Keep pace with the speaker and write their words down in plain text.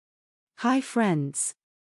Hi friends!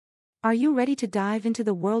 Are you ready to dive into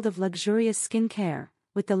the world of luxurious skincare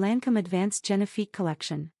with the Lancôme Advanced Génifique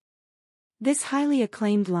collection? This highly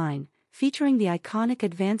acclaimed line, featuring the iconic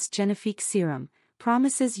Advanced Génifique Serum,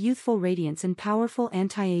 promises youthful radiance and powerful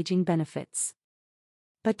anti-aging benefits.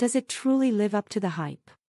 But does it truly live up to the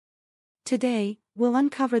hype? Today, we'll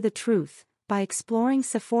uncover the truth by exploring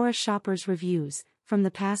Sephora shoppers' reviews from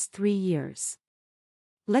the past 3 years.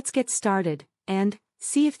 Let's get started and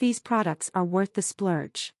see if these products are worth the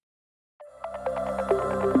splurge.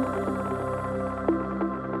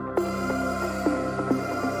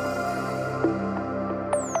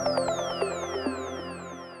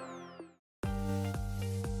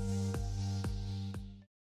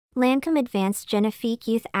 Lancôme Advanced Génifique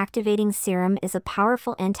Youth Activating Serum is a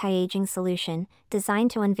powerful anti-aging solution designed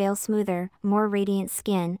to unveil smoother, more radiant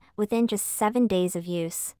skin within just 7 days of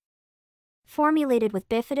use. Formulated with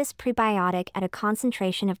bifidus prebiotic at a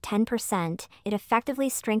concentration of 10%, it effectively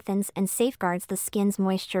strengthens and safeguards the skin's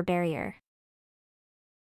moisture barrier.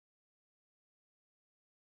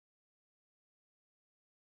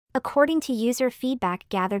 According to user feedback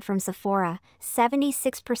gathered from Sephora,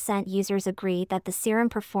 76% users agree that the serum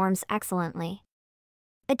performs excellently.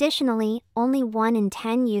 Additionally, only 1 in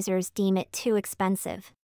 10 users deem it too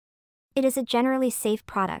expensive. It is a generally safe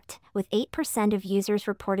product, with 8% of users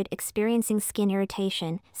reported experiencing skin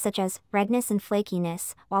irritation, such as redness and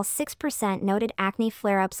flakiness, while 6% noted acne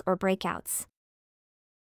flare-ups or breakouts.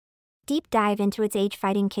 Deep dive into its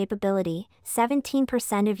age-fighting capability,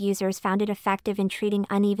 17% of users found it effective in treating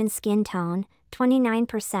uneven skin tone,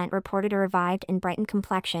 29% reported a revived and brightened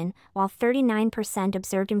complexion, while 39%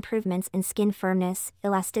 observed improvements in skin firmness,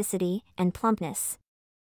 elasticity, and plumpness.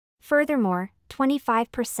 Furthermore,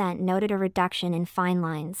 25% noted a reduction in fine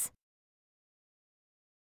lines.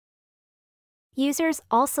 Users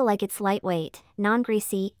also like its lightweight,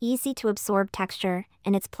 non-greasy, easy-to-absorb texture,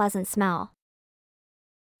 and its pleasant smell.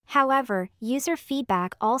 However, user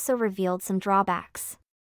feedback also revealed some drawbacks.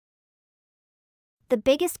 The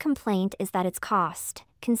biggest complaint is that its cost,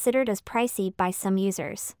 considered as pricey by some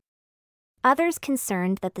users. Others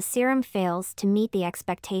concerned that the serum fails to meet the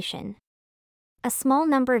expectation. A small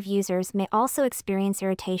number of users may also experience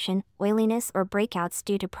irritation, oiliness, or breakouts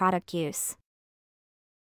due to product use.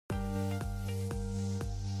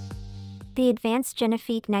 The Advanced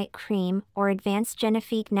Génifique Night Cream, or Advanced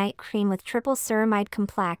Génifique Night Cream with Triple Ceramide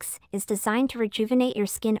Complex, is designed to rejuvenate your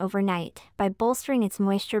skin overnight by bolstering its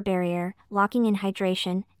moisture barrier, locking in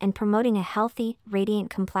hydration, and promoting a healthy, radiant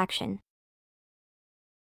complexion.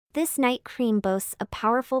 This night cream boasts a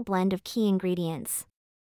powerful blend of key ingredients.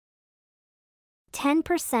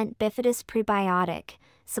 10% bifidus prebiotic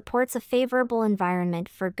supports a favorable environment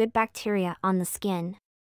for good bacteria on the skin.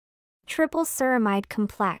 Triple ceramide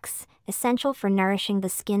complex, essential for nourishing the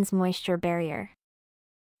skin's moisture barrier.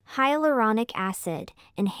 Hyaluronic acid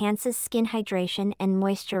enhances skin hydration and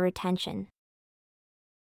moisture retention.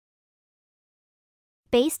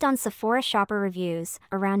 Based on Sephora shopper reviews,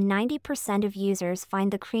 around 90% of users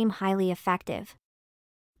find the cream highly effective.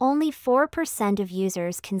 Only 4% of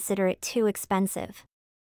users consider it too expensive.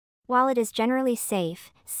 While it is generally safe,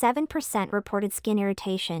 7% reported skin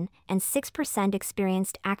irritation and 6%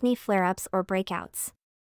 experienced acne flare-ups or breakouts.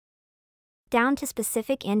 Down to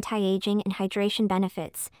specific anti-aging and hydration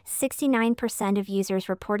benefits, 69% of users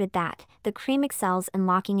reported that the cream excels in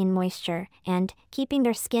locking in moisture and keeping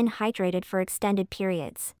their skin hydrated for extended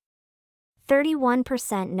periods.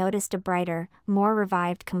 31% noticed a brighter, more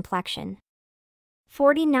revived complexion.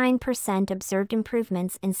 49% observed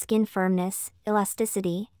improvements in skin firmness,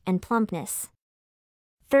 elasticity, and plumpness.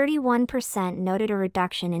 31% noted a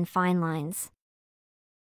reduction in fine lines.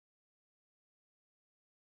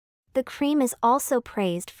 The cream is also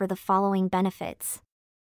praised for the following benefits.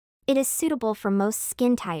 It is suitable for most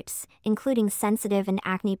skin types, including sensitive and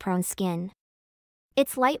acne-prone skin.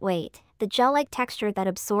 It's lightweight, the gel-like texture that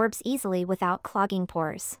absorbs easily without clogging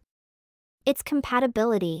pores. Its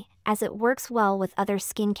compatibility, as it works well with other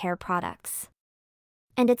skincare products.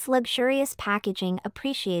 And its luxurious packaging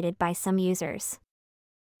appreciated by some users.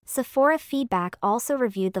 Sephora feedback also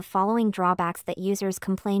reviewed the following drawbacks that users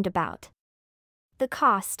complained about. The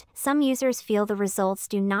cost, some users feel the results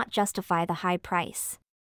do not justify the high price.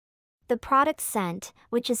 The product scent,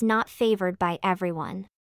 which is not favored by everyone.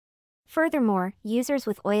 Furthermore, users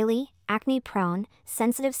with oily, acne-prone,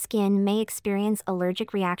 sensitive skin may experience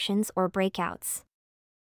allergic reactions or breakouts.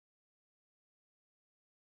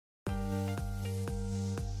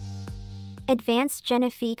 Advanced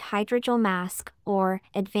Génifique Hydrogel Mask, or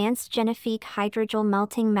Advanced Génifique Hydrogel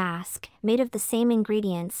Melting Mask, made of the same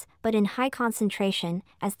ingredients, but in high concentration,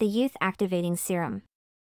 as the Youth Activating Serum.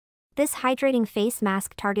 This hydrating face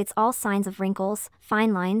mask targets all signs of wrinkles,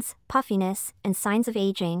 fine lines, puffiness, and signs of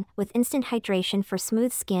aging, with instant hydration for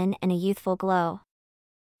smooth skin and a youthful glow.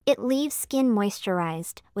 It leaves skin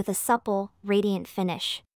moisturized, with a supple, radiant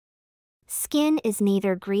finish. Skin is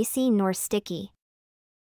neither greasy nor sticky.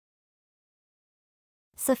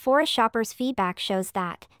 Sephora shoppers' feedback shows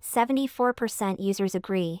that 74% users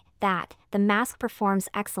agree that the mask performs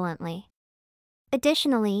excellently.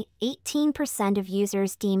 Additionally, 18% of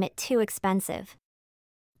users deem it too expensive.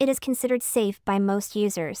 It is considered safe by most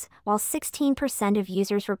users, while 16% of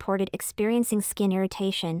users reported experiencing skin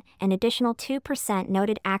irritation, and additional 2%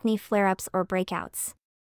 noted acne flare-ups or breakouts.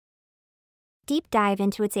 Deep dive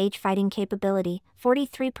into its age-fighting capability,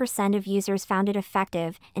 43% of users found it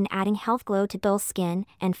effective in adding health glow to dull skin,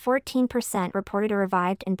 and 14% reported a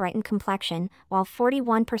revived and brightened complexion, while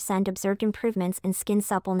 41% observed improvements in skin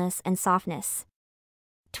suppleness and softness.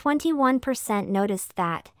 21% noticed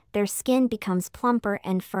that their skin becomes plumper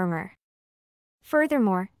and firmer.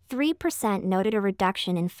 Furthermore, 3% noted a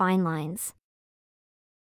reduction in fine lines.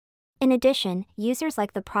 In addition, users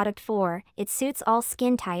like the product for it suits all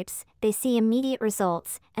skin types, they see immediate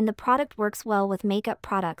results, and the product works well with makeup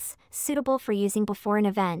products, suitable for using before an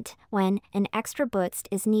event, when an extra boost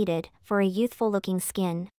is needed for a youthful-looking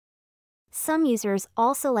skin. Some users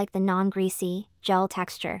also like the non-greasy, gel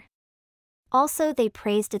texture. Also, they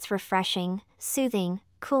praised its refreshing, soothing,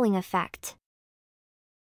 cooling effect.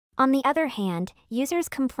 On the other hand, users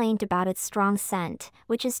complained about its strong scent,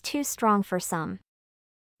 which is too strong for some.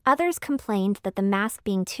 Others complained that the mask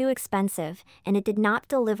being too expensive, and it did not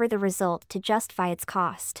deliver the result to justify its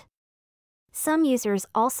cost. Some users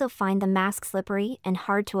also find the mask slippery and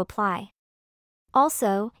hard to apply.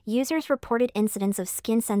 Also, users reported incidents of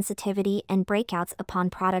skin sensitivity and breakouts upon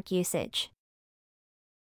product usage.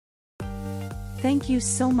 Thank you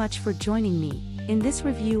so much for joining me in this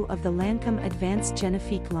review of the Lancôme Advanced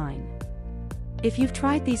Génifique line. If you've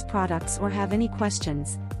tried these products or have any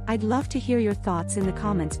questions, I'd love to hear your thoughts in the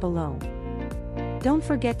comments below. Don't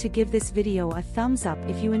forget to give this video a thumbs up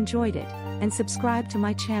if you enjoyed it, and subscribe to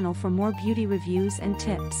my channel for more beauty reviews and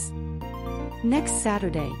tips. Next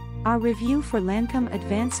Saturday, our review for Lancôme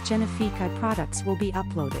Advanced Génifique eye products will be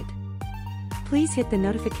uploaded. Please hit the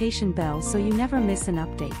notification bell so you never miss an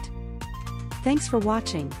update. Thanks for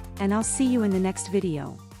watching, and I'll see you in the next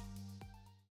video.